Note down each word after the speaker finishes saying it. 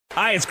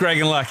Hi, it's Greg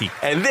and Lucky.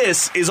 And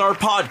this is our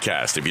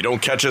podcast. If you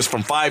don't catch us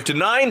from 5 to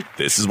 9,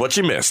 this is what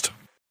you missed.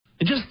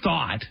 I just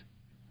thought,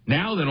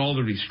 now that all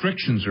the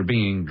restrictions are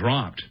being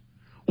dropped,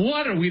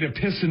 what are we to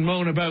piss and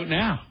moan about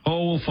now?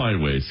 Oh, we'll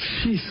find ways.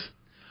 Jeez.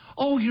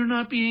 Oh, you're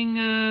not being,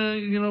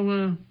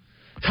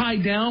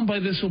 tied down by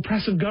this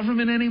oppressive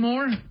government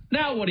anymore?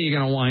 Now what are you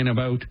going to whine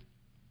about?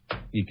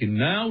 You can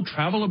now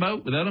travel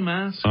about without a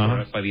mask,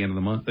 or by the end of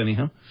the month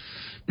anyhow.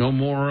 No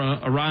more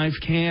Arrive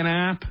Can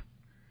app.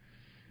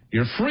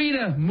 You're free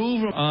to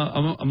move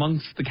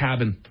amongst the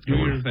cabin. Do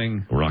your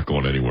thing. We're not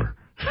going anywhere.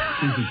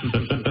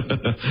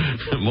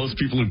 Most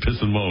people who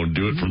piss and moan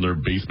do it from their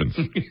basements.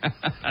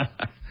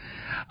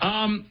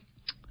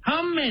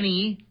 How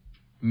many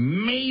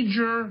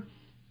major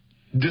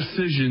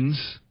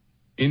decisions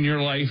in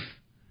your life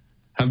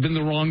have been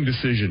the wrong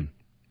decision?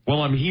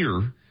 Well, I'm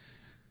here.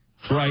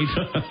 Right.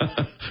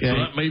 So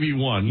that may be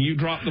one. You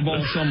dropped the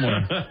ball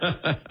somewhere.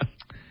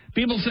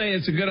 People say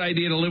it's a good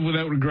idea to live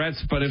without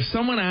regrets, but if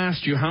someone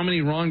asked you how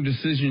many wrong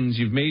decisions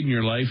you've made in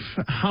your life,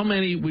 how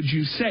many would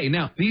you say?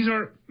 Now, these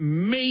are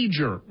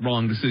major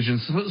wrong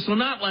decisions, so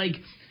not like,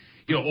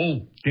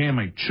 oh, damn,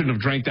 I shouldn't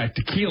have drank that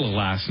tequila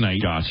last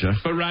night. Gotcha.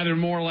 But rather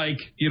more like,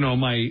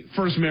 my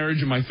first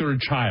marriage and my third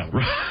child.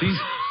 These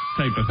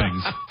type of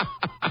things.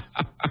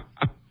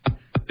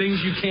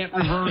 Things you can't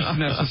reverse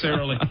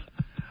necessarily.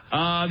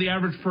 The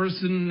average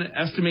person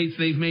estimates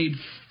they've made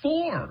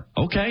 4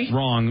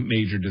 wrong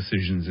major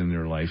decisions in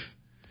their life.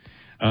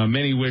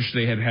 Many wish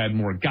they had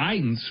more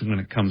guidance when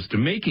it comes to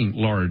making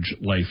large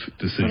life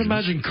decisions. But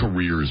imagine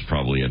careers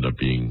probably end up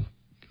being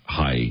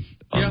high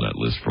on that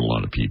list for a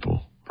lot of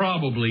people.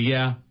 Probably,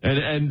 yeah.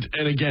 And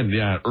again,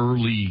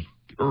 early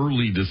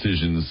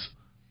decisions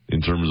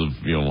in terms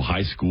of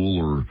high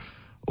school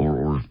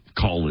or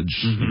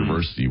college,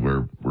 university,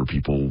 where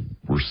people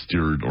were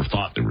steered or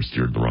thought they were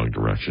steered in the wrong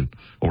direction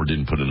or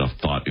didn't put enough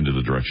thought into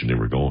the direction they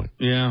were going.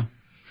 Yeah.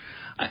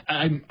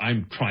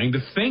 I'm trying to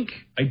think.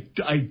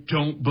 I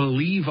don't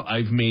believe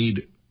I've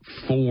made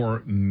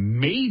 4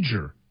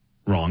 major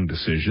wrong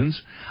decisions.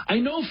 I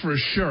know for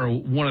sure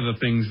one of the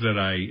things that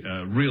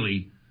I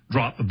really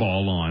dropped the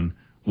ball on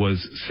was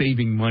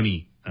saving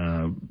money.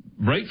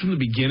 Right from the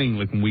beginning,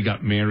 like when we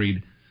got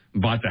married,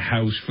 bought the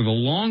house, for the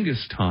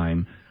longest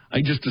time,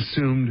 I just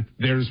assumed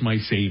there's my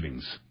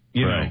savings,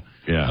 you know.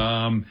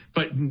 Yeah.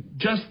 But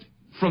just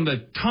from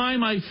the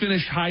time I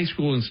finished high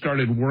school and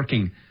started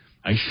working,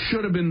 I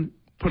should have been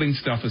putting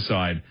stuff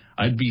aside.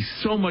 I'd be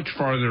so much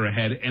farther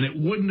ahead, and it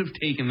wouldn't have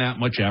taken that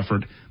much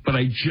effort, but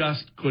I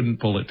just couldn't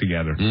pull it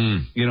together.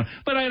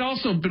 But I'd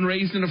also been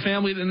raised in a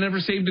family that never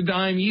saved a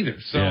dime either.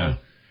 So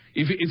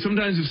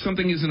sometimes if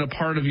something isn't a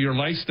part of your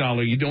lifestyle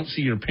or you don't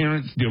see your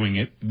parents doing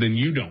it, then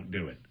you don't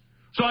do it.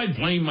 So I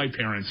blame my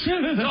parents.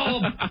 It's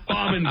all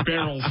Bob and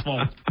Beryl's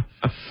fault.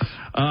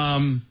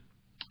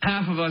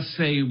 Half of us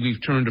say we've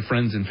turned to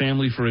friends and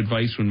family for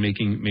advice when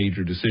making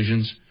major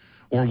decisions,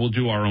 or we'll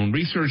do our own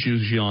research,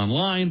 usually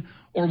online,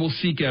 or we'll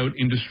seek out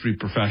industry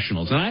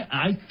professionals. And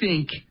I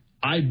think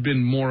I've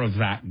been more of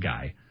that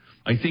guy.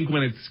 I think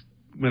when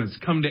it's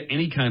come to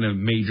any kind of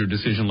major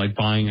decision like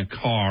buying a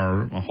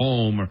car, or a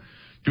home, or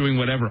doing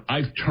whatever,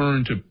 I've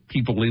turned to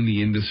people in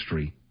the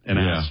industry and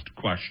asked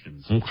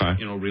questions.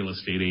 Okay. Real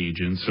estate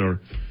agents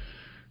or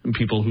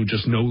people who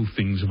just know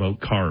things about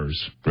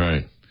cars.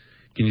 Right.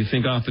 Can you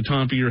think off the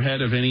top of your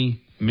head of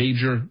any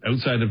major,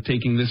 outside of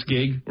taking this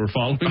gig or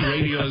following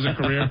radio as a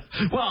career?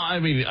 Well, I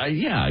mean,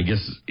 I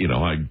guess,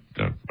 I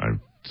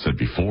said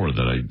before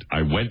that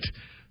I went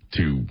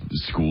to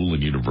school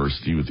and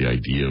university with the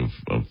idea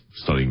of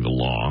studying the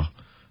law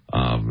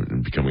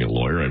and becoming a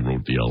lawyer. I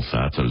wrote the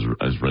LSATs.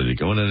 I was ready to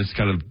go. And then it's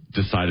kind of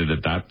decided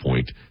at that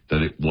point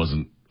that it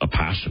wasn't a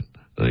passion.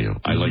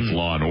 I like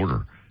Law and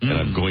Order, and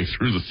I'm going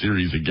through the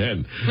series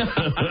again.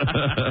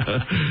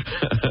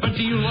 But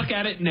do you look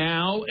at it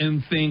now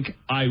and think,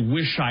 I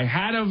wish I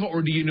had of,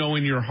 or do you know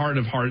in your heart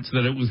of hearts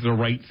that it was the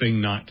right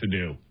thing not to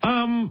do?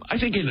 I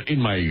think in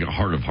my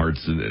heart of hearts,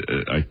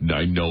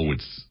 I know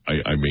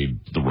I made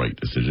the right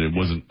decision. It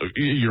wasn't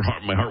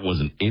my heart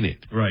wasn't in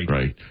it. Right.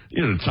 Right.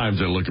 At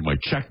times I look at my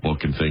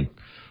checkbook and think,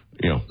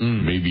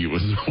 maybe it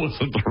wasn't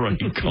the right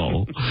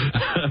call.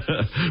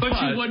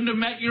 but you wouldn't have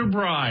met your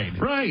bride.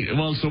 Right.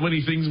 Well, so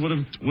many things would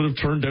have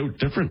turned out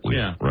differently.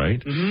 Yeah. Right.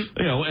 Mm-hmm.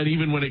 And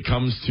even when it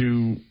comes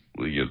to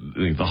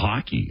the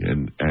hockey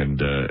and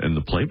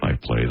the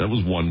play-by-play, that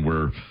was one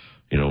where,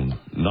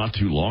 not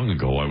too long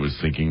ago I was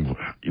thinking,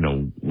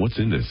 what's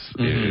in this?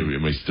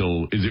 Am I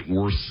still? Is it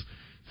worth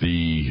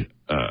the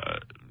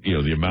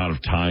the amount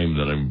of time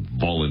that I'm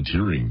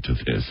volunteering to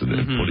this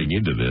and putting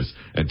into this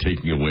and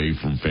taking away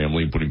from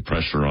family and putting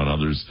pressure on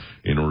others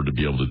in order to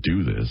be able to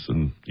do this?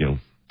 And,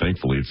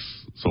 thankfully,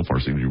 it's so far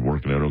seems to be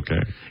working out okay.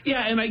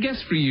 Yeah, and I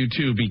guess for you,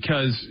 too,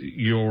 because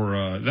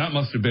that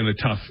must have been a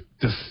tough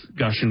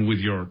discussion with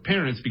your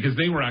parents because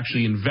they were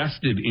actually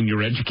invested in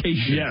your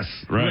education. Yes,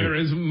 right.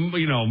 Whereas,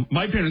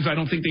 my parents, I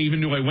don't think they even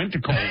knew I went to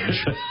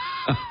college.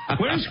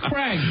 Where's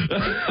Craig?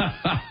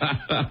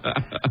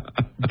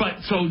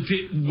 But so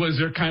was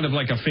there kind of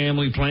like a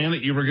family plan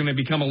that you were going to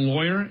become a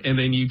lawyer, and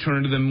then you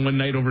turned to them one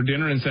night over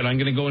dinner and said, I'm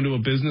going to go into a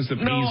business that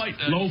pays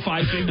low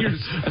five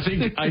figures? I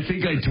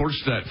think I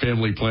torched that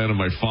family plan of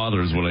my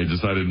father's when I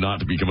decided not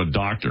to become a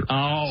doctor.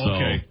 Oh,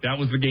 okay. That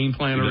was the game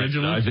plan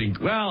originally? I think,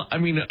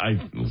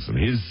 listen,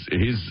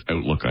 his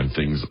outlook on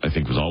things, I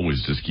think, was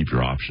always just keep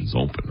your options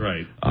open.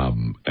 Right.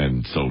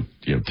 And so,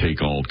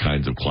 take all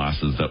kinds of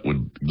classes that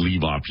would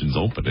leave options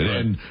open.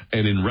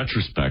 And in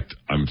retrospect,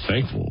 I'm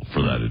thankful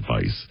for that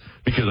advice,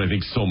 because I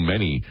think so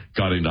many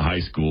got into high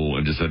school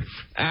and just said,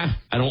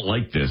 I don't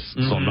like this,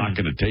 so I'm not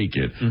going to take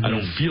it. I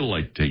don't feel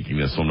like taking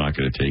this, so I'm not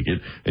going to take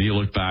it. And you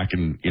look back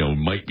and,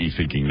 might be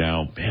thinking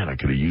now, man, I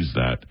could have used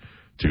that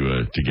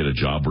to get a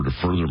job or to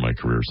further my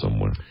career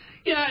somewhere.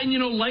 Yeah, and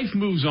life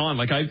moves on.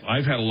 Like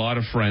I've had a lot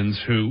of friends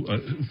who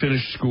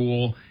finished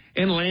school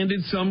and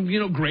landed some,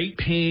 great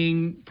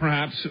paying,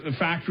 perhaps a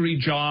factory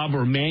job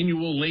or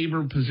manual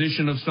labor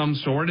position of some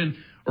sort. And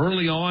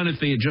early on, if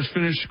they had just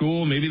finished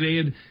school, maybe they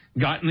had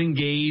gotten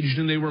engaged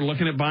and they were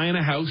looking at buying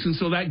a house. And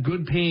so that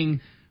good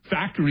paying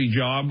factory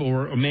job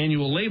or a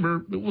manual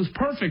labor was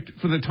perfect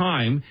for the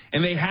time.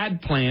 And they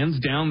had plans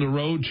down the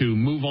road to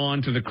move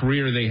on to the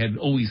career they had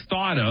always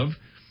thought of.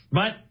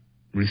 But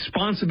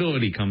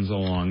responsibility comes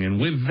along.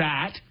 And with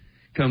that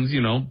comes,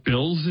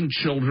 bills and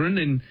children.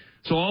 And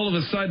so all of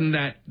a sudden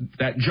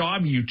that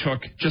job you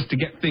took just to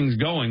get things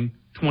going,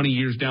 20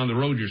 years down the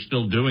road, you're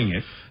still doing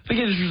it. I think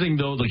it's interesting,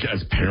 though, like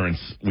as parents,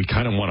 we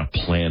kind of want to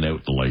plan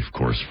out the life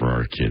course for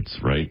our kids,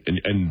 right?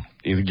 And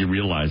I think you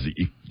realize that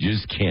you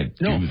just can't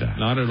do that.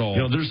 Not at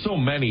all. There's so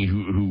many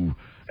who,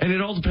 and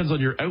it all depends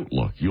on your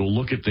outlook. You'll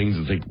look at things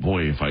and think,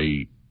 boy, if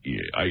I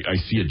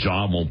see a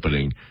job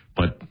opening,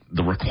 but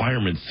the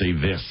requirements say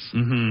this,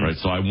 right?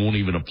 So I won't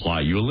even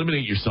apply. You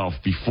eliminate yourself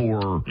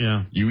before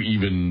you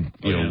even,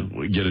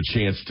 get a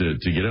chance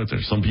to get out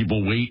there. Some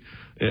people wait,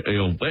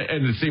 and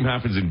the same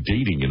happens in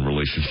dating and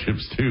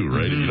relationships too,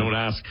 right? If you don't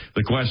ask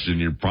the question,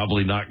 you're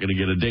probably not going to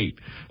get a date.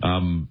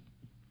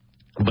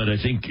 But I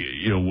think,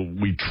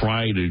 we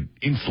try to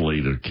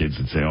insulate our kids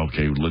and say,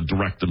 okay,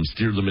 direct them,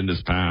 steer them in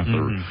this path,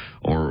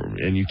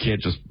 and you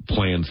can't just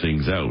plan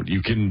things out.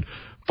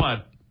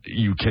 But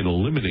you can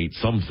eliminate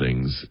some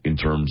things in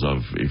terms of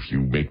if you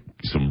make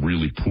some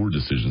really poor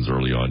decisions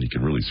early on, you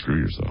can really screw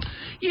yourself.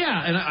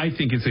 Yeah, and I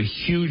think it's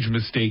a huge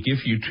mistake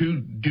if you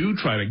do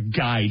try to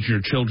guide your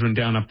children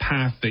down a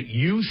path that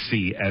you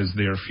see as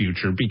their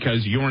future,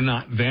 because you're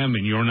not them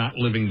and you're not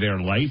living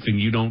their life,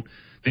 and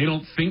they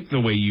don't think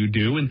the way you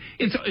do. And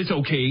it's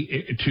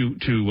okay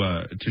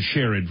to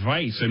share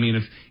advice. I mean,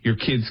 if your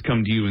kids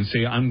come to you and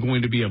say, I'm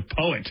going to be a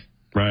poet,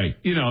 right?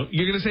 You're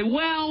going to say,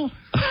 well,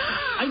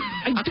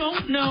 I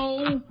don't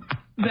know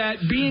that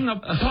being a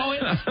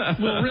poet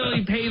will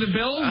really pay the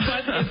bills,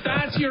 but if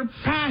that's your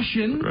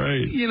passion,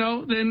 right,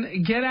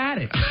 then get at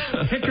it.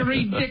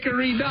 Hickory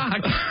dickory dock.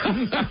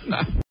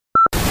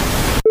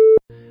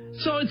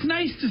 So it's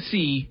nice to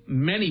see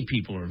many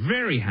people are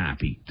very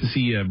happy to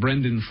see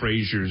Brendan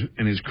Fraser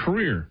and his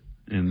career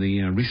and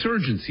the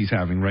resurgence he's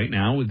having right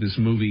now with this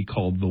movie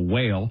called The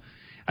Whale.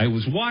 I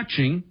was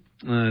watching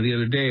the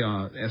other day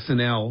on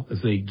SNL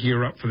as they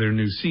gear up for their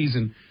new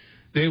season.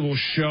 They will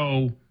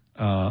show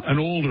an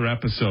older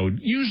episode.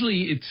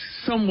 Usually it's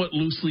somewhat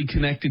loosely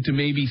connected to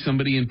maybe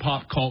somebody in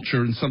pop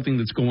culture and something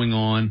that's going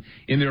on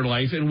in their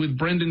life. And with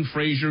Brendan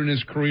Fraser and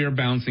his career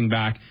bouncing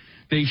back,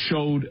 they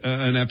showed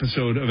an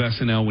episode of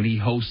SNL when he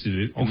hosted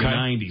it in the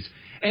 90s.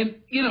 And,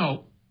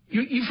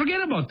 you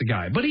forget about the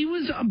guy, but he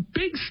was a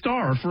big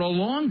star for a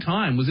long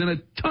time, was in a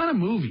ton of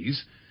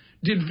movies,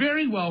 did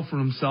very well for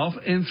himself,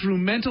 and through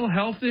mental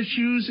health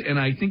issues, and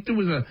I think there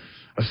was a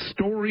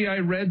story I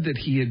read that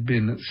he had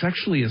been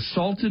sexually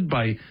assaulted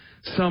by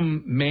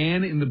some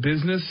man in the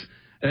business,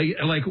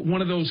 like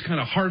one of those kind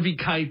of Harvey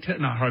Weinstein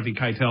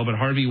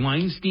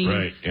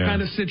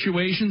kind of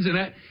situations. And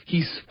that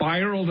he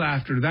spiraled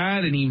after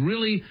that, and he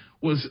really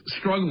was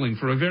struggling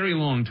for a very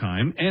long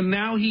time. And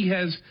now he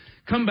has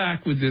come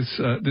back with this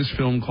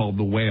film called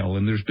The Whale,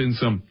 and there's been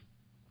some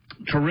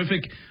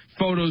terrific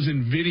photos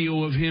and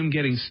video of him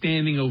getting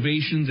standing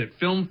ovations at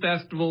film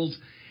festivals.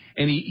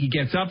 And he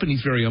gets up and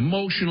he's very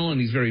emotional and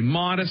he's very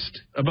modest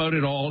about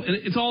it all. And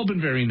it's all been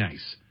very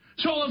nice.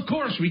 So, of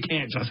course, we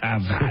can't just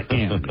have that,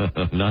 can we?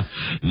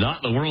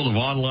 Not in the world of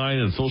online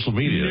and social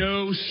media.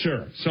 No,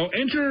 sir. So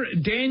enter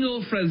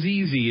Daniel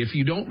Franzese. If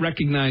you don't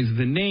recognize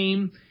the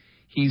name,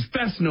 he's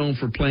best known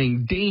for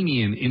playing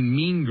Damien in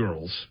Mean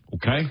Girls.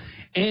 Okay.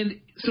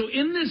 And so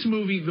in this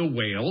movie, The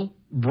Whale,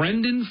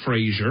 Brendan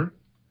Fraser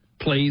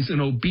plays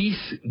an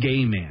obese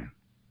gay man.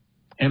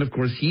 And, of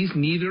course, he's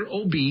neither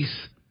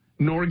obese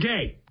nor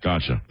gay.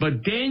 Gotcha.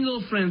 But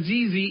Daniel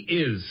Franzese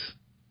is.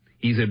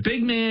 He's a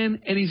big man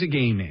and he's a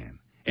gay man.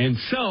 And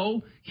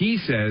so, he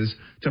says,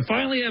 to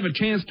finally have a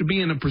chance to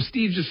be in a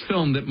prestigious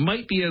film that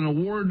might be an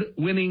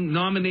award-winning,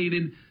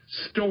 nominated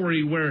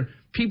story where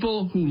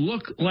people who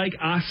look like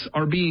us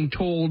are being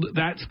told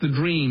that's the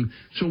dream.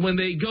 So when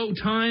they go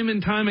time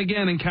and time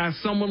again and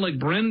cast someone like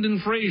Brendan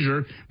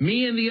Fraser,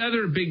 me and the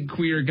other big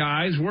queer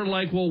guys, we're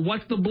like, well,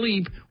 what the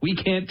bleep? We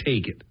can't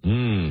take it.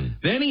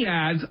 Then he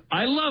adds,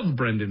 I love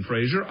Brendan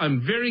Fraser.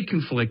 I'm very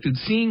conflicted.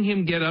 Seeing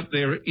him get up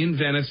there in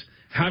Venice,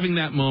 having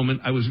that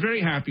moment, I was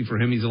very happy for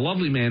him. He's a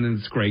lovely man and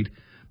it's great.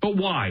 But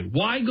why?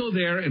 Why go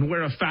there and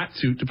wear a fat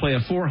suit to play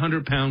a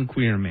 400-pound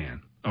queer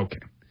man? Okay.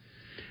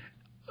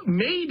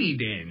 Maybe,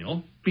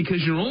 Daniel,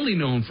 because you're only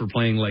known for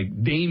playing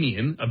like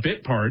Damien, a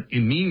bit part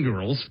in Mean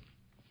Girls,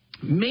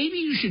 maybe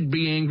you should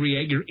be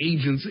angry at your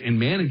agents and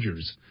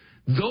managers.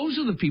 Those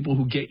are the people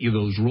who get you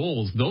those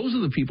roles. Those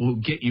are the people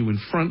who get you in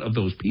front of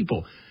those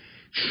people.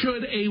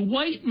 Should a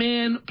white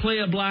man play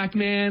a black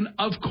man?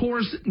 Of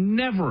course,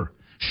 never.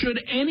 Should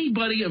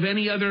anybody of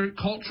any other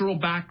cultural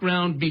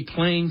background be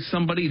playing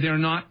somebody they're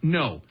not?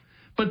 No.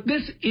 But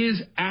this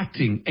is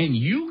acting, and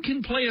you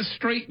can play a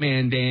straight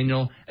man,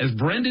 Daniel, as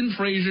Brendan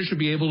Fraser should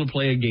be able to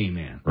play a gay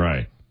man.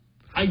 Right.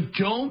 I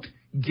don't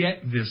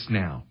get this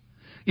now.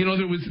 You know,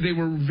 they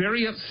were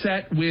very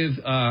upset with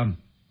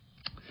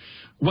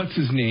what's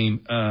his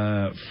name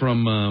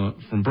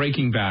from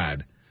Breaking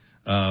Bad,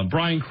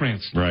 Bryan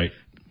Cranston. Right.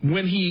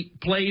 When he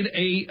played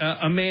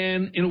a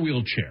man in a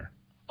wheelchair.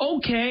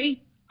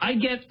 Okay, I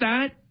get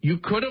that. You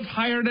could have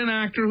hired an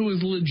actor who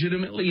is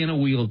legitimately in a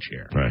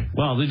wheelchair. Right.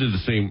 Well, they did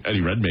the same.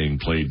 Eddie Redmayne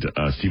played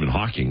Stephen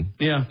Hawking.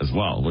 Yeah. As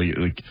well.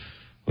 Like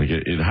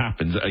it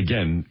happens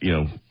again. You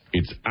know,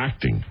 it's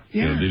acting.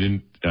 Yeah. You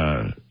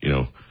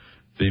know,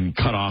 they didn't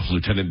cut off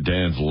Lieutenant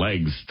Dan's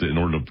legs in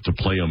order to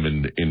play him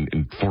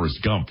in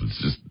Forrest Gump.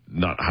 It's just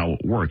not how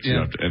it works.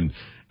 Yeah. You know,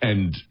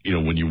 and you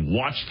know, when you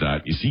watch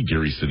that, you see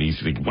Gary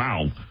Sinise, you think,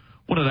 wow.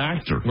 What an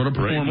actor. What a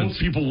performance. Right? Most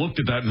people looked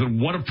at that and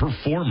said, what a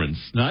performance.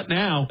 Not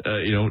now.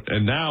 You know,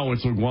 and now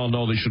it's like, well,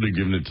 no, they should have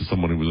given it to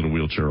someone who was in a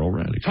wheelchair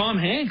already. Tom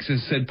Hanks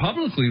has said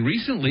publicly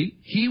recently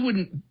he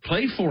wouldn't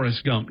play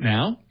Forrest Gump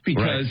now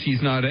because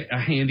he's not a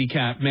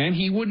handicapped man.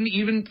 He wouldn't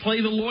even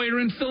play the lawyer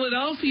in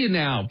Philadelphia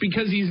now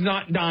because he's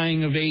not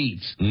dying of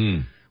AIDS.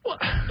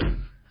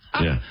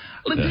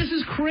 Well, this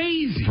is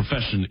crazy. The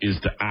profession is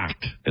to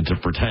act and to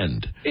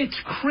pretend. It's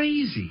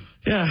crazy.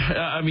 Yeah,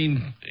 I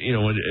mean, you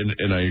know,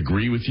 and I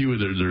agree with you.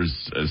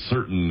 There's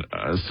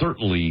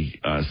certainly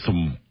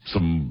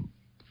some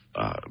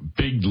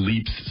big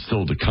leaps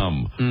still to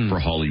come for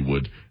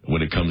Hollywood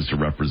when it comes to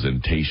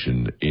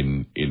representation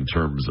in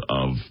terms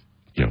of,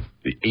 you know,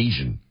 the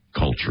Asian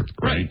culture,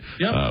 right?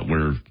 Yep.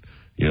 Where,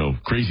 you know,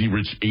 Crazy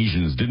Rich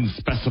Asians didn't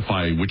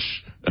specify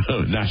which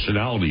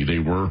nationality they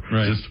were.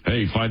 Right. Just,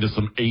 hey, find us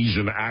some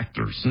Asian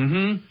actors.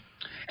 Mm-hmm.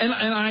 And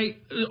I,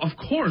 of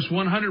course,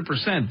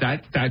 100%,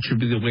 that should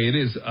be the way it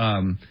is.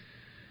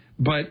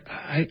 But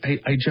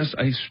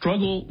I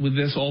struggle with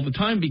this all the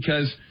time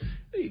because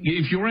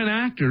if you're an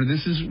actor,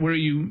 this is where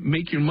you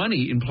make your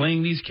money in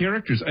playing these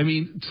characters. I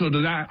mean,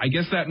 I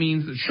guess that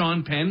means that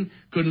Sean Penn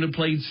couldn't have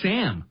played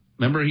Sam.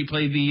 Remember, he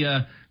played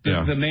the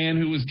man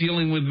who was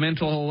dealing with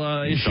mental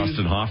issues.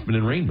 Dustin Hoffman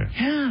in Rain Man.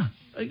 Yeah.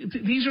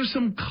 These are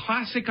some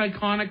classic,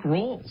 iconic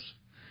roles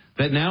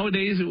that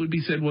nowadays it would be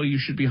said, well, you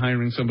should be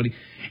hiring somebody.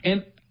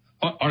 And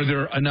are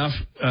there enough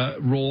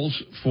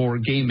roles for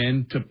gay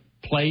men to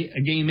play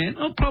a gay man?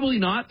 Oh, probably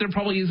not. There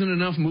probably isn't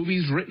enough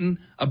movies written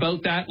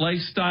about that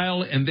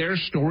lifestyle and their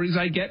stories.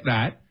 I get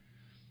that.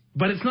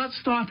 But it's not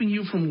stopping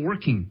you from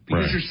working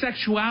because your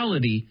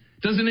sexuality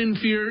doesn't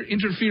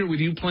interfere with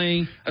you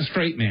playing a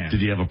straight man.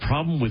 Did he have a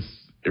problem with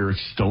Eric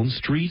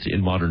Stonestreet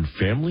in Modern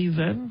Family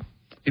then?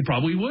 He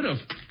probably would have.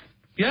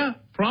 Yeah,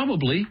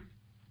 probably.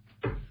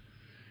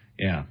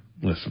 Yeah.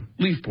 Listen,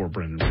 leave poor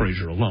Brendan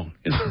Fraser alone.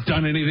 Hasn't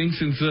done anything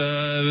since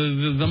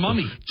the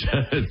Mummy.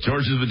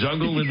 George of the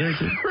Jungle in there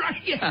too?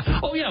 Right,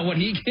 yeah. Oh, yeah, what,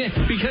 he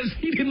can't, because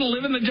he didn't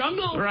live in the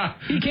jungle? Right.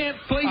 He can't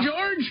play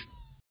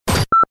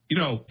George? You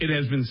know, it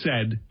has been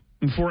said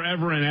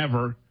forever and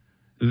ever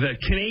that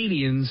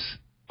Canadians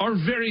are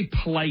very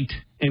polite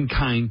and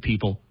kind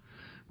people.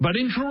 But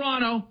in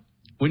Toronto,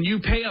 when you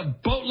pay a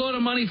boatload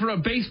of money for a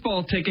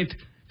baseball ticket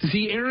to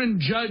see Aaron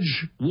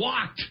Judge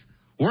walked,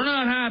 we're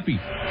not happy.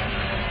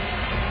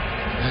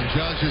 And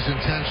Judge is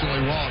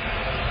intentionally walked.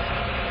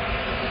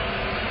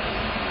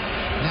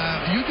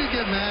 Now, you can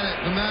get mad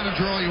at the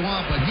manager all you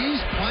want, but he's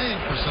playing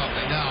for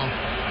something. Now,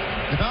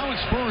 if Alex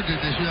Spurer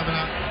did this, you have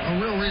a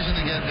real reason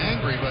to get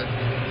angry, but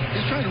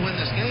he's trying to win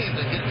this game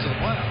to get into the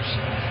playoffs.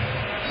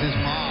 His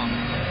mom,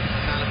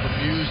 kind of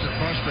bemused and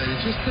frustrated.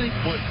 Just think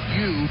what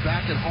you,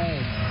 back at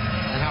home,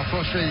 and how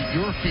frustrated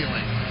you're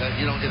feeling that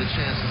you don't get a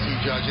chance to see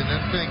Judge. And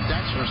then think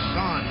that's her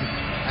son,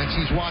 and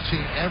she's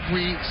watching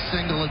every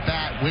single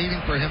at-bat,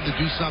 waiting for him to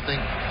do something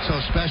so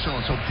special.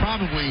 And so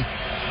probably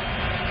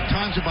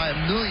times it by a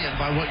million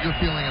by what you're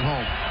feeling at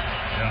home.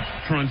 Yeah.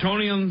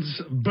 Torontonians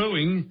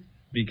booing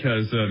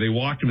because they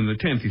walked him in the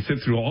 10th. He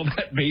sits through all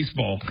that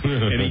baseball,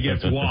 and he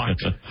gets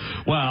walked.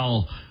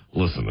 Well,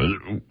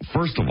 listen,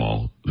 first of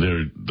all,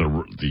 the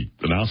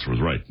announcer was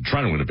right.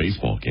 Trying to win a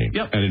baseball game.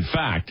 Yep. And in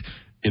fact,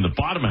 in the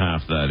bottom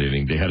half of that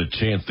inning, they had a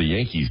chance, the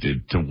Yankees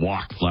did, to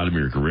walk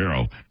Vladimir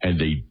Guerrero, and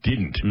they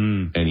didn't.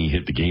 And he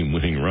hit the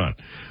game-winning run,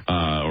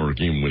 or a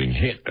game-winning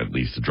hit, at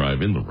least, to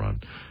drive in the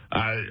run.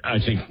 I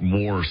think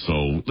more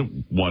so,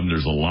 one,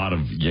 there's a lot of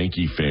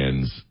Yankee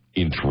fans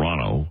in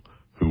Toronto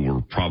who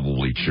were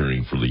probably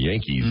cheering for the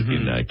Yankees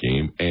in that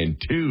game, and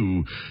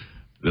two,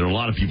 there are a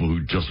lot of people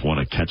who just want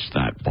to catch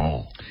that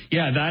ball.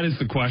 Yeah, that is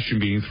the question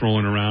being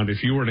thrown around.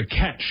 If you were to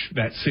catch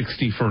that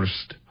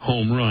 61st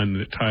home run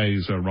that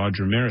ties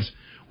Roger Maris,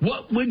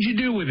 what would you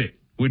do with it?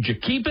 Would you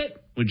keep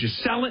it? Would you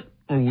sell it?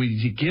 Or would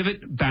you give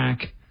it back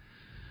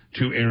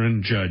to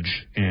Aaron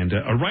Judge? And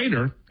a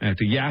writer at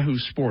the Yahoo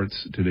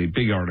Sports did a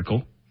big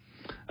article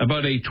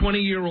about a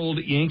 20-year-old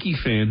Yankee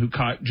fan who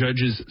caught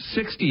Judge's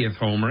 60th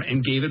homer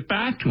and gave it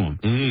back to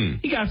him.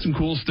 He got some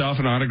cool stuff,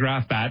 an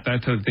autographed bat,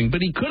 that type of thing, but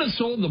he could have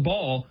sold the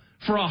ball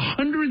for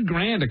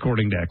 $100,000,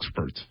 according to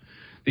experts.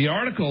 The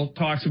article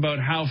talks about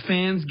how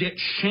fans get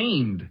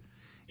shamed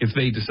if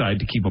they decide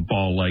to keep a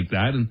ball like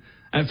that, and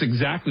that's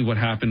exactly what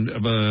happened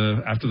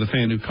after the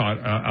fan who caught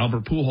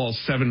Albert Pujols'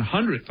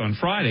 700th on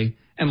Friday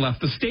and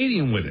left the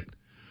stadium with it.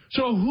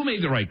 So who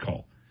made the right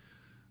call?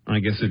 I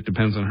guess it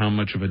depends on how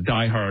much of a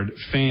diehard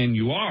fan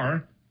you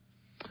are.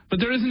 But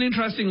there is an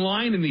interesting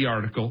line in the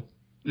article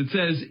that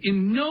says,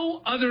 in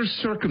no other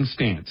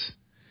circumstance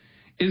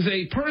is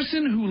a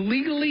person who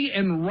legally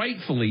and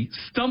rightfully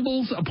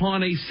stumbles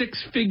upon a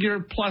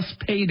six-figure plus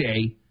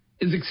payday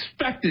is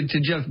expected to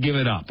just give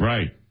it up.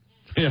 Right.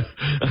 Yeah.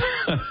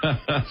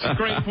 That's a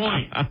great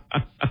point.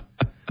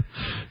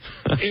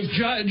 If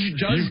Judge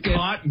does you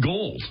caught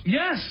gold.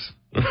 Yes.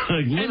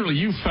 Like literally,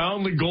 you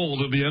found the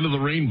gold at the end of the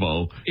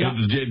rainbow. Yeah.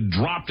 It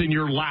dropped in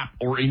your lap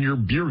or in your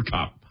beer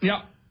cup.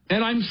 Yeah.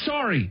 And I'm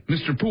sorry,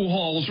 Mr.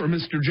 Pujols or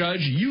Mr.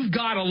 Judge, you've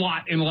got a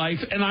lot in life,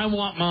 and I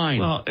want mine.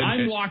 Well,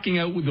 I'm walking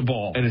out with the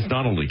ball. And it's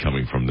not only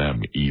coming from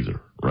them either,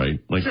 right?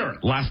 Like, sure.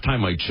 Last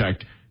time I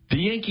checked, the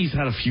Yankees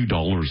had a few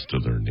dollars to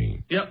their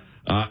name. Yep.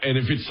 And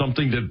if it's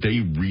something that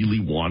they really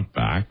want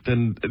back,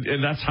 then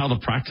and that's how the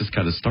practice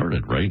kind of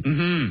started, right?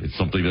 Mm-hmm. It's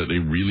something that they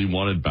really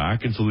wanted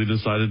back, and so they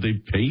decided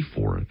they'd pay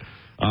for it.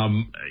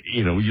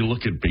 You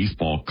look at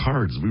baseball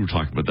cards. We were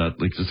talking about that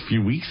like just a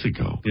few weeks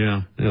ago.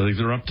 Yeah. Like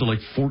they're up to like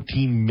 $14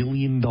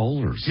 million.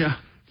 Yeah.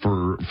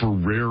 For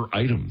rare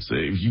items.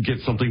 If you get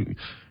something,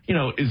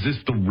 is this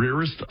the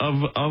rarest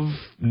of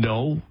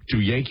no to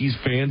Yankees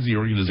fans? The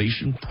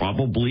organization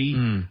probably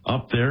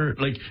up there.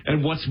 Like,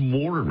 and what's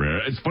more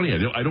rare? It's funny.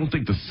 I don't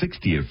think the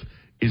 60th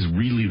is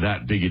really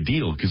that big a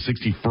deal because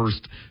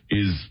 61st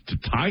is to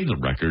tie the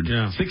record.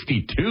 Yeah.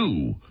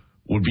 62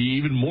 would be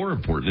even more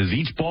important. Is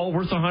each ball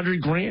worth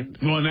 $100,000?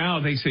 Well, now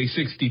they say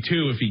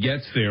 62. If he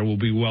gets there, will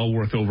be well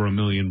worth over $1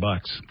 million.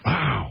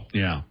 Wow.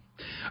 Yeah.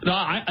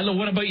 No,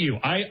 what about you?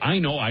 I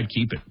know I'd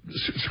keep it.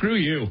 Screw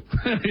you.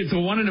 It's a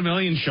 1 in a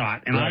million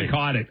shot, and right. I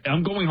caught it.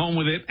 I'm going home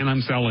with it, and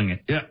I'm selling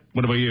it. Yeah.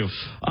 What about you?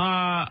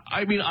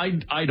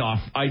 I'd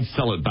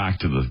sell it back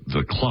to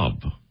the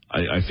club.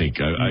 I think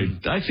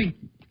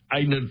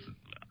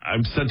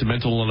I'm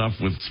sentimental enough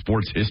with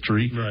sports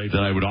history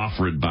that I would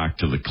offer it back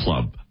to the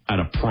club at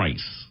a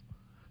price.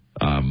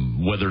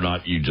 Whether or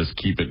not you just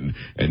keep it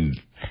and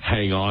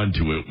hang on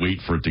to it, wait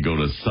for it to go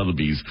to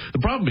Sotheby's. The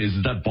problem is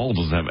that ball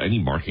doesn't have any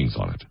markings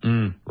on it,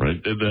 right?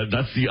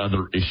 That's the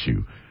other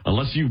issue.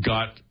 Unless you've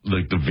got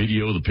like the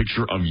video, the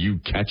picture of you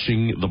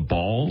catching the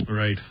ball,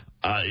 right?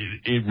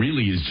 It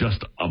really is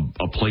just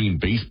a plain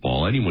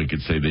baseball. Anyone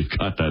could say they've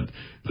got that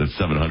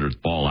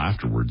 700th ball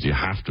afterwards. You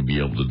have to be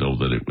able to know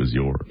that it was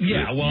yours.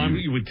 Yeah,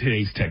 with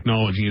today's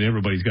technology and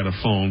everybody's got a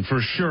phone,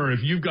 for sure,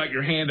 if you've got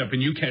your hand up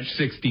and you catch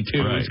 62,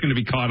 it's going to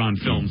be caught on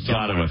film. You've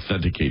got to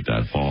authenticate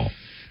that ball.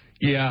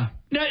 Yeah.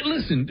 Now,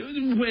 listen,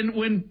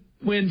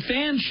 when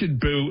fans should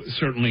boo,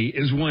 certainly,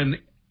 is when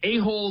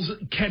a-holes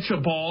catch a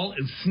ball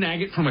and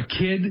snag it from a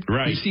kid.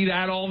 Right. You see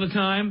that all the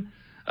time.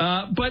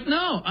 But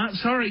no,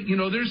 sorry,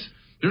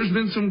 there's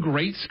been some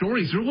great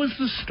stories. There was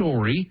the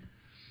story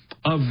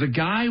of the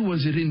guy,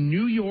 was it in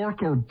New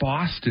York or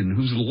Boston,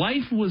 whose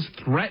life was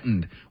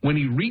threatened when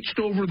he reached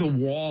over the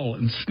wall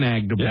and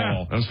snagged a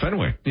ball. That was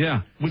Fenway.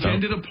 Yeah, which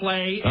ended a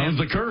play. That was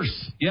the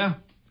curse. Yeah.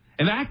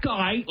 And that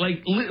guy,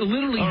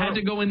 literally had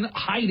to go into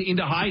hiding.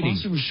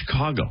 It was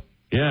Chicago.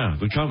 Yeah.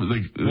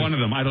 One of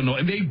them, I don't know.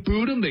 And they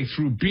booed him. They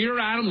threw beer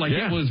at him like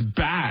it was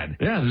bad.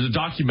 Yeah, there's a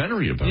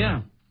documentary about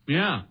it.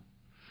 Yeah.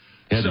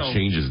 He had to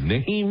change his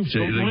name.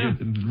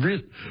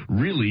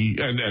 Really,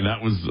 and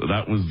that was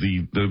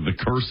the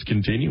curse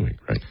continuing,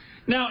 right?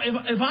 Now,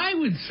 if I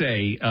would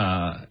say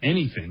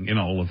anything in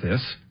all of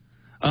this,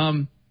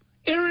 Aaron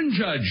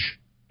Judge,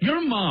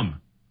 your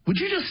mom, would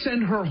you just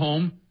send her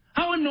home?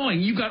 How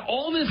annoying. You got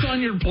all this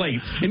on your plate,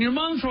 and your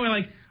mom's probably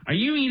like, are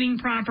you eating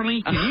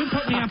properly? Can you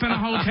put me up in a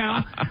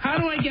hotel? How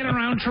do I get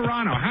around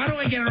Toronto? How do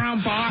I get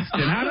around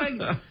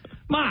Boston?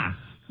 Ma,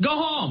 go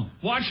home.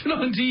 Watch it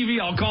on TV.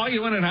 I'll call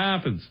you when it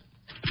happens.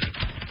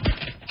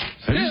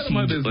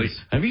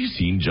 Have you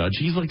seen Judge?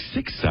 He's like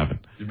 6'7".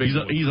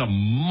 He's a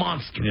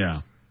monster.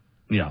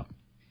 Yeah.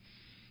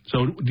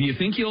 So, do you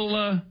think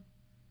he'll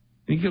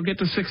get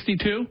to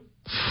 62?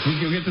 Think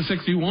he'll get to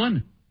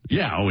 61?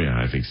 Yeah,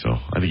 I think so.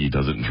 I think he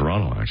does it in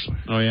Toronto, actually.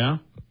 Oh, yeah?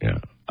 Yeah.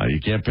 You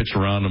can't pitch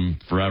around him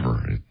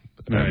forever.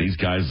 Right. These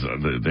guys,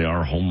 they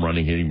are home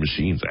running hitting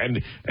machines. And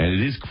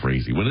it is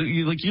crazy. When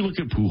you look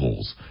at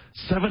Pujols,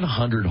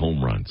 700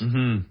 home runs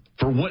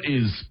for what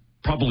is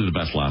probably the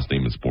best last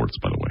name in sports,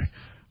 by the way.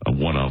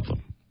 One of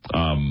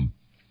them.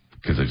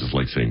 Because I just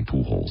like saying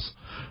Pujols.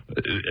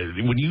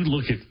 When you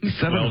look at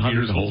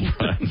 700 home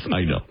runs,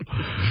 I know.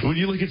 When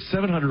you look at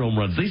 700 home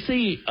runs, they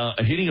say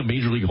hitting a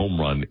major league home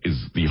run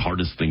is the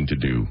hardest thing to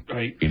do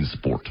in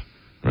sport.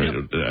 Right?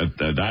 Yep.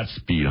 At that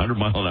speed,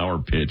 100-mile-an-hour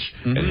pitch,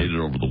 and hit it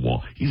over the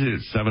wall. He's hit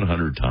it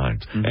 700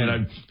 times.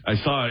 And I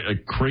saw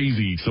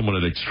someone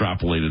had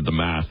extrapolated the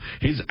math.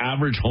 His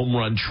average home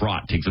run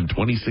trot takes him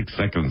 26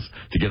 seconds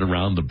to get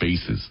around the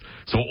bases.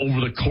 So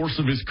over the course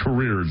of his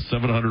career,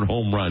 700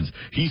 home runs,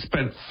 he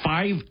spent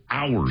 5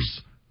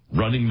 hours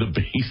running the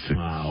bases.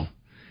 Wow.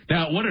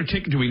 Now,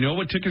 do we know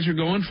what tickets are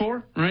going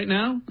for right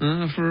now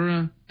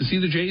to see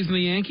the Jays and the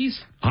Yankees?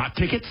 Hot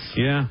tickets?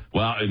 Yeah.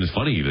 Well, and it's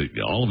funny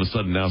that all of a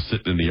sudden now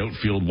sitting in the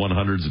outfield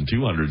 100s and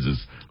 200s is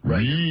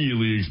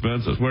really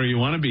expensive. Where you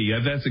want to be. Yeah,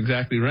 that's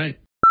exactly right.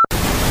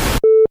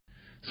 As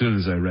soon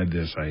as I read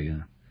this,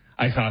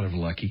 I thought of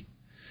Lucky.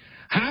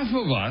 Half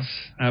of us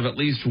have at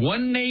least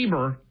one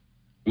neighbor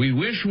we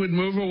wish would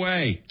move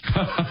away.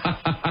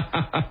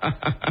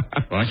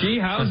 Lucky,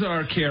 how's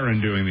our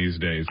Karen doing these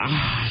days?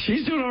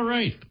 She's doing all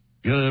right.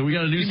 We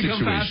got a new situation.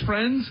 Become fast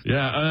friends?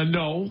 Yeah,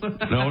 no,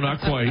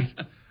 not quite.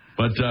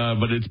 But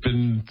it's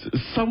been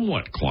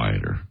somewhat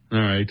quieter. All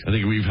right. I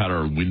think we've had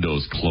our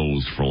windows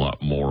closed for a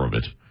lot more of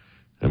it,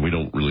 and we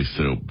don't really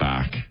sit out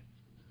back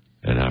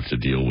and have to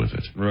deal with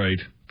it. Right.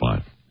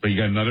 But you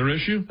got another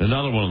issue?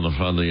 Another one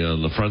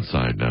on the front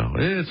side now.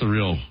 It's a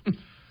real.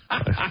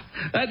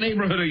 That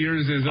neighborhood of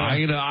yours is.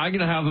 I'm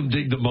gonna have them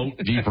dig the moat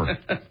deeper.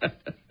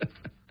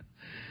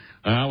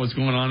 What's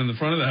going on in the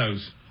front of the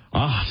house?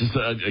 Just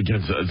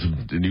again,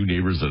 some new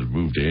neighbors that have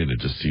moved in. It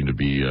just seemed to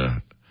be,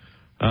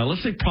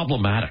 let's say,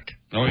 problematic.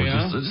 Oh,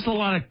 yeah? Just a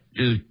lot of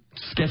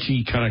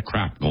sketchy kind of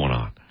crap going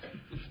on.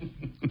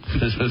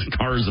 There's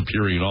cars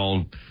appearing at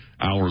all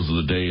hours of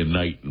the day and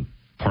night and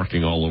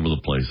parking all over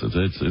the place.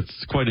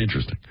 It's quite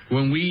interesting.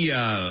 When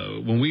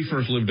we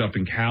first lived up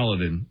in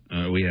Caledon,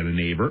 we had a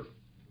neighbor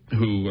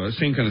who,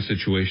 same kind of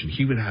situation.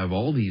 He would have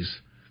all these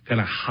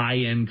kind of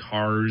high-end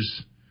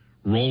cars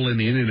rolling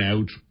in and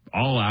out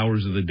all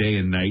hours of the day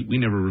and night. We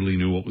never really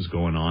knew what was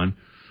going on.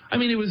 I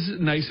mean, it was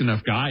a nice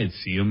enough guy. I'd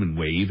see him and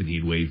wave, and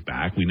he'd wave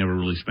back. We never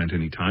really spent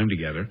any time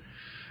together.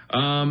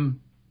 And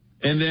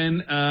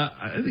then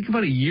I think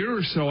about a year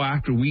or so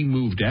after we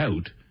moved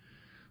out,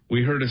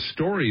 we heard a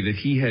story that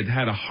he had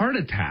had a heart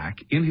attack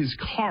in his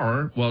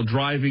car while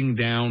driving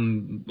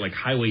down like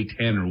Highway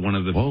 10 or one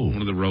of the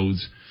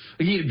roads.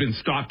 Like he had been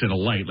stopped at a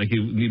light. Like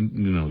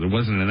there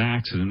wasn't an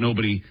accident.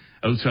 Nobody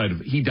outside of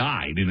he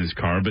died in his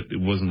car, but it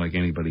wasn't like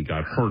anybody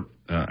got hurt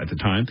at the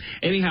time.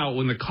 Anyhow,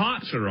 when the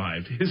cops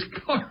arrived, his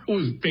car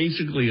was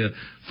basically a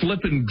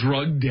flippin'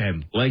 drug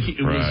den. Like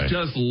it was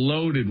just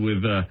loaded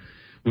with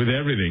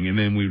everything. And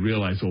then we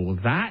realized, well,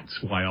 that's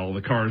why all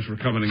the cars were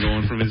coming and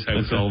going from his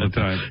house all the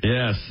time.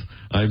 Yes.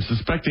 I'm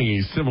suspecting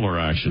a similar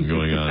action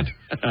going on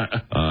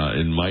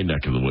in my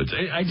neck of the woods.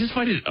 I just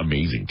find it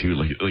amazing, too.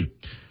 Like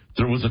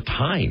there was a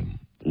time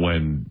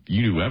when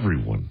you knew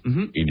everyone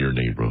in your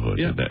neighborhood.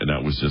 Yeah. And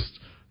that was just,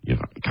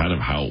 kind of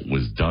how it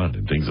was done.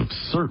 And things have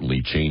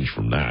certainly changed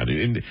from that.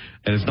 And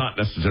it's not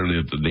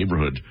necessarily that the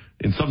neighborhood,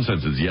 in some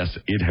senses, yes,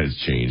 it has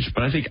changed.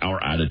 But I think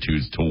our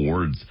attitudes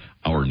towards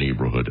our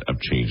neighborhood have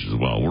changed as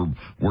well.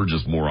 We're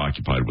just more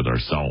occupied with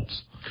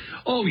ourselves.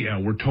 Oh, yeah,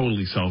 we're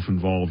totally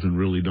self-involved and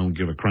really don't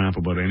give a crap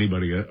about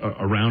anybody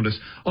around us.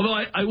 Although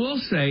I will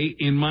say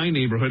in my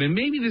neighborhood, and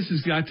maybe this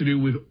has got to do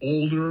with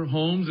older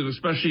homes, and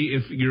especially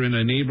if you're in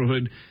a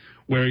neighborhood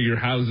where your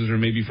houses are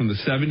maybe from the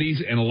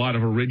 70s and a lot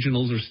of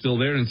originals are still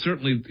there, and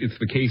certainly it's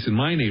the case in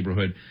my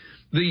neighborhood,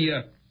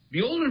 the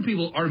older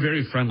people are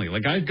very friendly.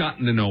 Like, I've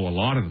gotten to know a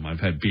lot of them.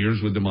 I've had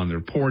beers with them on their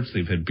porch.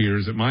 They've had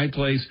beers at my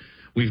place.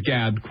 We've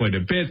gabbed quite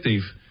a bit.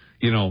 They've,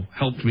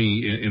 helped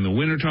me in the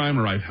wintertime,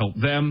 or I've helped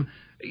them.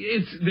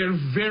 They're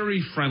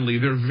very friendly.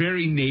 They're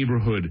very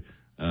neighborhood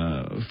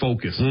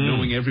focused,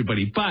 knowing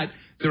everybody. But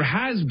there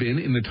has been,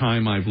 in the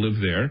time I've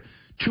lived there,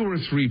 2 or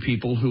 3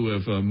 people who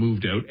have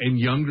moved out, and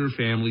younger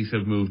families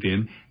have moved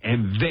in,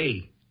 and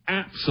they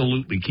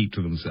absolutely keep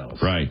to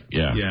themselves. Right,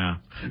 yeah. Yeah.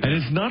 And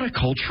it's not a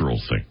cultural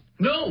thing.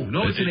 No,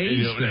 it's an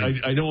age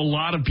thing. I know a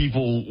lot of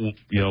people,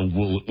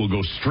 will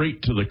go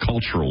straight to the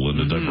cultural and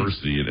the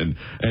diversity, and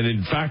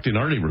in fact, in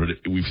our neighborhood,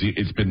 we've seen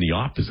it's been the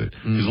opposite.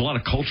 There's a lot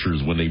of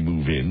cultures when they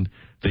move in,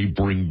 they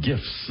bring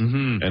gifts,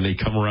 and they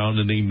come around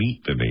and they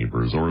meet the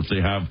neighbors, or if they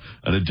have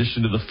an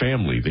addition to the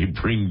family, they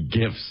bring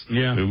gifts.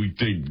 Yeah,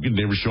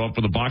 they would show up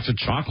with a box of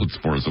chocolates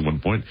for us at one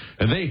point,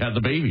 and they had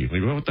the baby.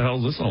 Like, what the hell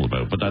is this all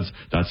about? But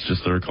that's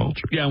just their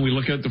culture. Yeah, and we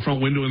look out the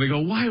front window and they go,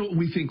 why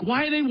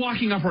are they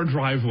walking up our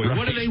driveway? Right.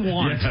 What do they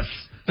want? Yes.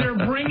 They're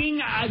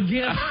bringing a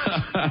gift.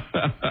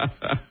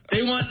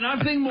 They want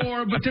nothing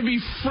more but to be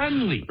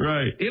friendly.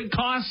 Right. It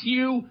costs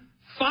you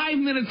 5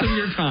 minutes of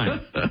your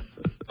time.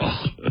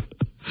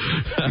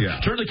 Yeah.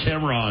 Turn the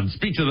camera on.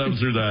 Speak to them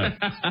through that.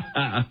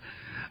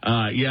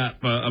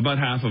 About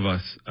half of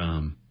us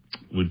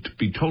would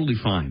be totally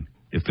fine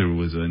if there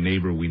was a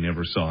neighbor we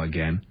never saw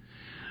again.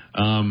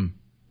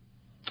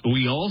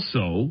 We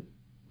also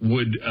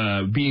would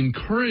be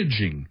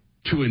encouraging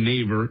to a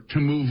neighbor to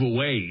move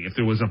away if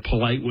there was a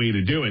polite way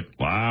to do it.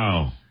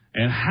 Wow.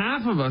 And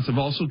half of us have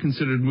also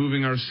considered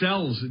moving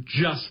ourselves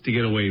just to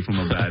get away from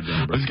a bad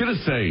neighbor. I was going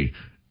to say,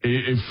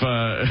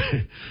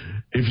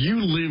 if you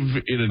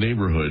live in a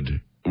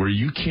neighborhood where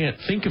you can't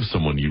think of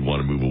someone you'd want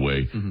to move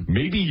away,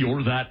 maybe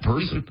you're that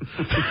person.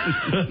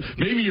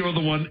 Maybe you're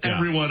the one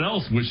everyone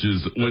else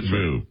wishes would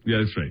move. Yeah,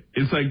 that's right.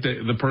 It's like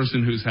the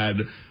person who's had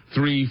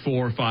 3,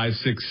 4, 5,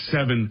 6,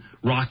 7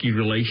 rocky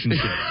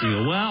relationships.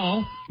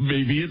 Well,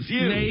 maybe it's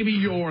you. Maybe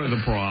you're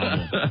the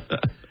problem.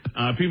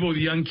 People with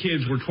young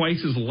kids were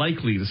twice as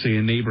likely to say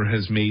a neighbor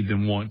has made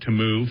them want to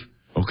move.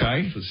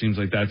 Okay. So it seems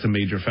like that's a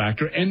major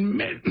factor. And,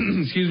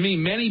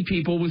 many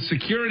people with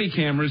security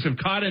cameras have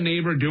caught a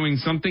neighbor doing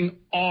something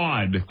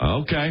odd.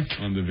 Okay.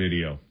 On the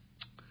video.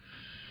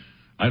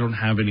 I don't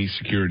have any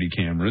security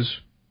cameras,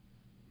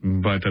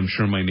 but I'm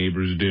sure my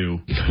neighbors do.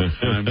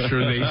 And I'm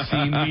sure they've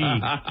seen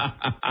me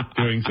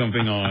doing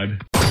something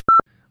odd.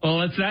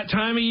 Well, it's that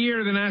time of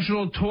year, the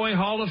National Toy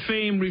Hall of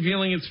Fame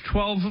revealing its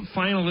 12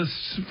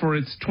 finalists for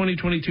its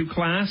 2022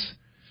 class.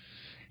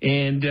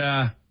 And,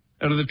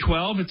 out of the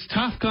 12, it's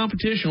tough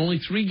competition. Only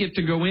 3 get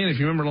to go in. If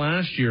you remember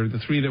last year, the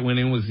 3 that went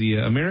in was the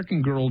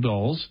American Girl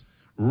dolls,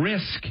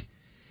 Risk,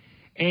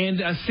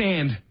 and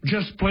Sand.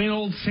 Just plain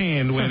old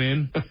Sand went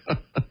in.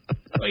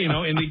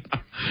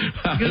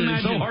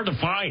 It's so hard to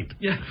find.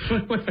 Yeah.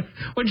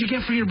 What'd you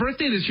get for your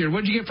birthday this year?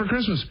 What'd you get for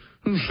Christmas?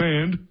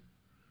 Sand.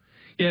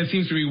 Yeah, it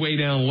seems to be way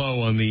down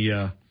low on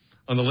the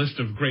list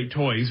of great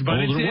toys. But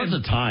there was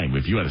a time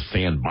if you had a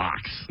sand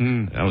box.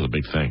 That was a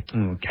big thing.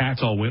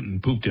 Cats all went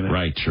and pooped in it.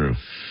 Right, true.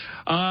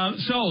 So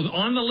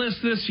on the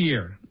list this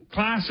year,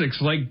 classics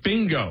like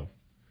Bingo,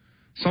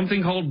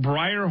 something called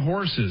Briar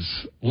Horses,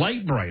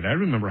 Light Bright. I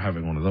remember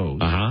having one of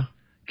those.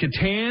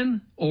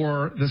 Catan,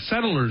 or the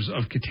Settlers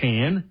of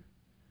Catan.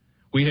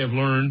 We have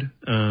learned,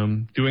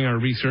 doing our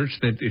research,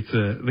 that it's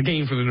the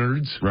game for the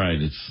nerds.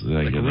 Right, it's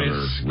like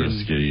another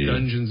risky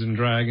Dungeons and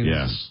Dragons.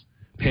 Yes.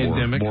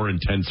 Pandemic. More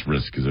intense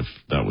Risk, as if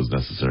that was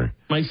necessary.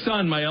 My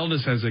son, my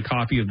eldest, has a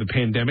copy of the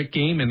Pandemic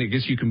game, and I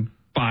guess you can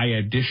buy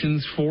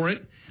additions for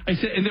it. I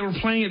said, and they were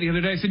playing it the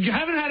other day. I said, you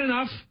haven't had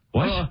enough?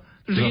 What?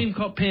 There's a game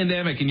called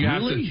Pandemic, and you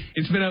have to.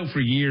 It's been out for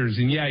years,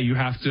 and you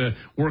have to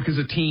work as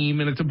a team,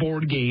 and it's a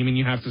board game, and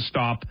you have to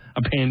stop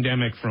a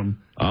pandemic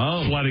from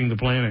flooding the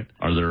planet.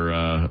 Are there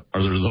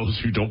those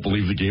who don't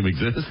believe the game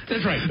exists?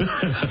 That's right.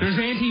 There's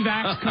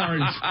anti-vax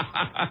cards.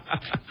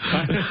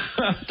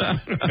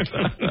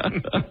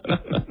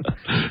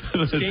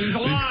 This game's a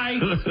lie.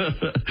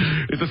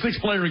 It's a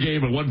 6-player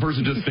game, and one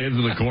person just stands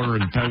in the corner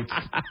and pouts.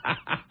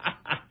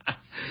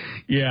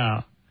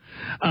 Yeah.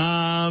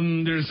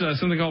 There's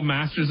something called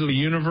Masters of the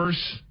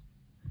Universe.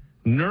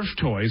 Nerf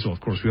toys. Well,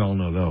 of course, we all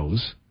know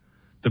those.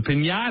 The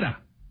Pinata.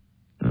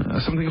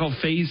 Something called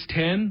Phase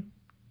 10.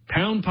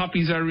 Pound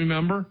Puppies, I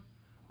remember.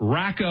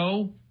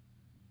 Racco.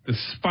 The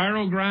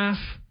Spirograph.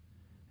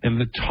 And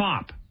the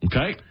Top.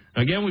 Okay.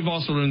 Again, we've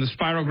also learned the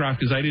Spirograph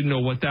because I didn't know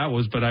what that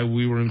was, but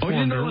we were informed. Oh,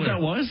 you didn't know earlier. what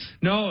that was?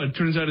 No, it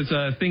turns out it's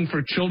a thing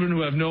for children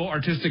who have no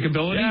artistic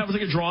ability. Yeah, it was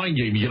like a drawing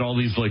game. You get all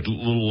these like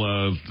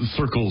little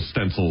circle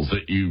stencils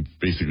that you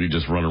basically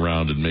just run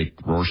around and make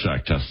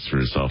Rorschach tests for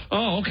yourself.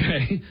 Oh,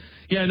 okay.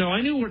 Yeah, no,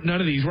 I knew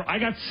none of these were. I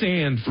got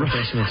sand for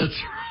Christmas. That's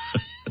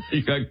right.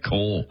 You got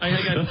coal. I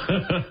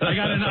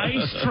got an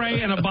ice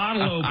tray and a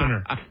bottle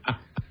opener.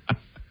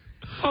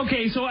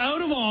 Okay, so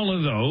out of all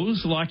of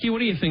those, Lucky, what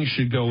do you think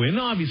should go in?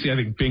 Obviously, I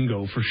think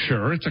Bingo for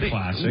sure. It's a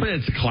classic. But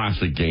it's a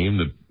classic game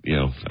that,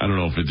 I don't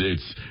know if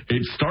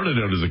it started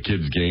out as a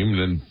kid's game,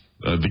 then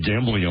the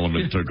gambling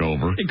element took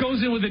over. It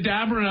goes in with a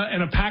dabber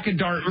and a pack of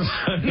darts.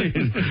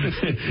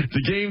 It's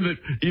a game that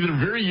either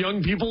very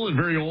young people and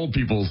very old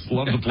people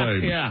love to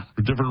play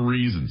for different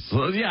reasons.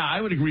 So, yeah, I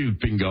would agree with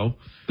Bingo.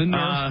 The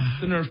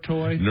Nerf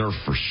toy. Nerf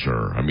for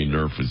sure. I mean,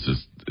 Nerf is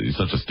just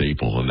such a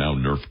staple, and now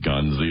Nerf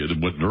guns.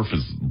 What Nerf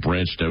has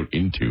branched out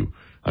into.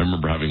 I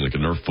remember having like a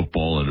Nerf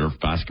football and a Nerf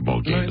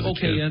basketball game as a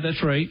kid. Yeah,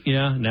 that's right.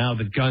 Yeah, now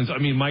the guns. I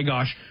mean, my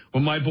gosh,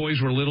 when my boys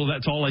were little,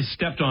 that's all I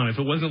stepped on. If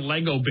it wasn't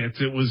Lego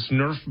bits, it was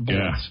Nerf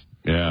bullets.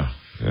 Yeah.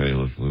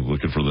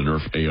 Looking for the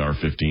Nerf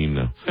AR-15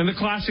 now. And the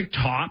classic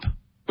Top,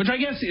 which I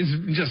guess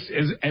is just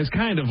as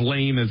kind of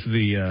lame as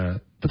the...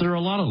 But there are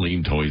a lot of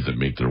lame toys that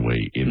make their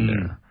way in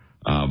there.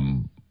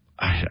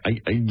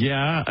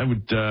 I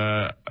would.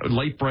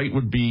 Light Bright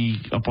would be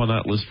up on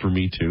that list for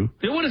me too.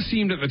 It would have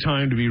seemed at the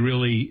time to be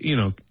really,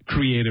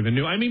 creative and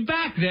new. I mean,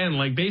 back then,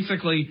 like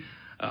basically,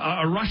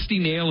 a rusty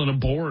nail in a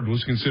board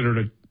was considered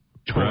a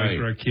toy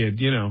for a kid.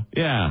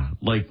 Yeah,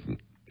 like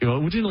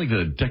wouldn't like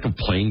the deck of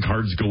playing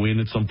cards go in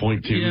at some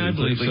point too? Yeah, I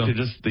believe so.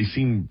 They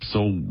seem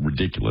so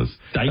ridiculous.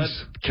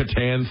 Dice. That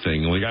Catan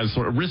thing, like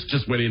Risk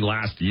just went in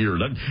last year.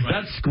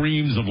 That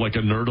screams of like a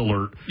nerd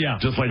alert. Yeah.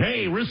 Just like,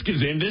 hey, Risk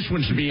is in. This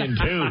one should be in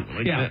too.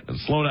 Like,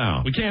 slow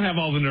down. We can't have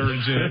all the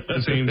nerds in at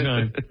the same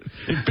time.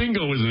 If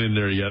Bingo isn't in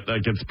there yet,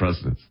 that gets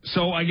precedence.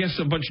 So I guess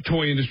a bunch of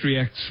toy industry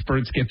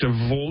experts get to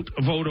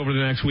vote over the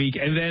next week,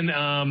 and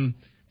then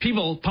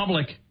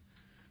public.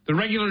 The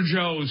regular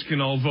Joes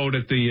can all vote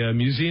at the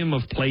Museum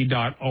of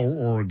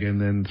Play.org, and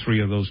then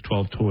 3 of those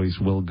 12 toys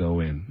will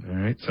go in. All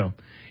right. So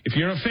if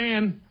you're a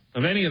fan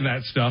of any of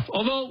that stuff,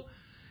 although,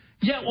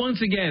 yet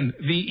once again,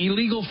 the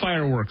illegal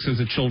fireworks as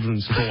a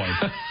children's toy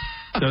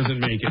doesn't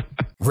make it.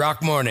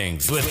 Rock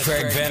Mornings with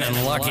Craig Venn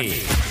and Lucky.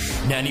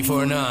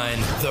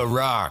 94.9 The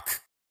Rock.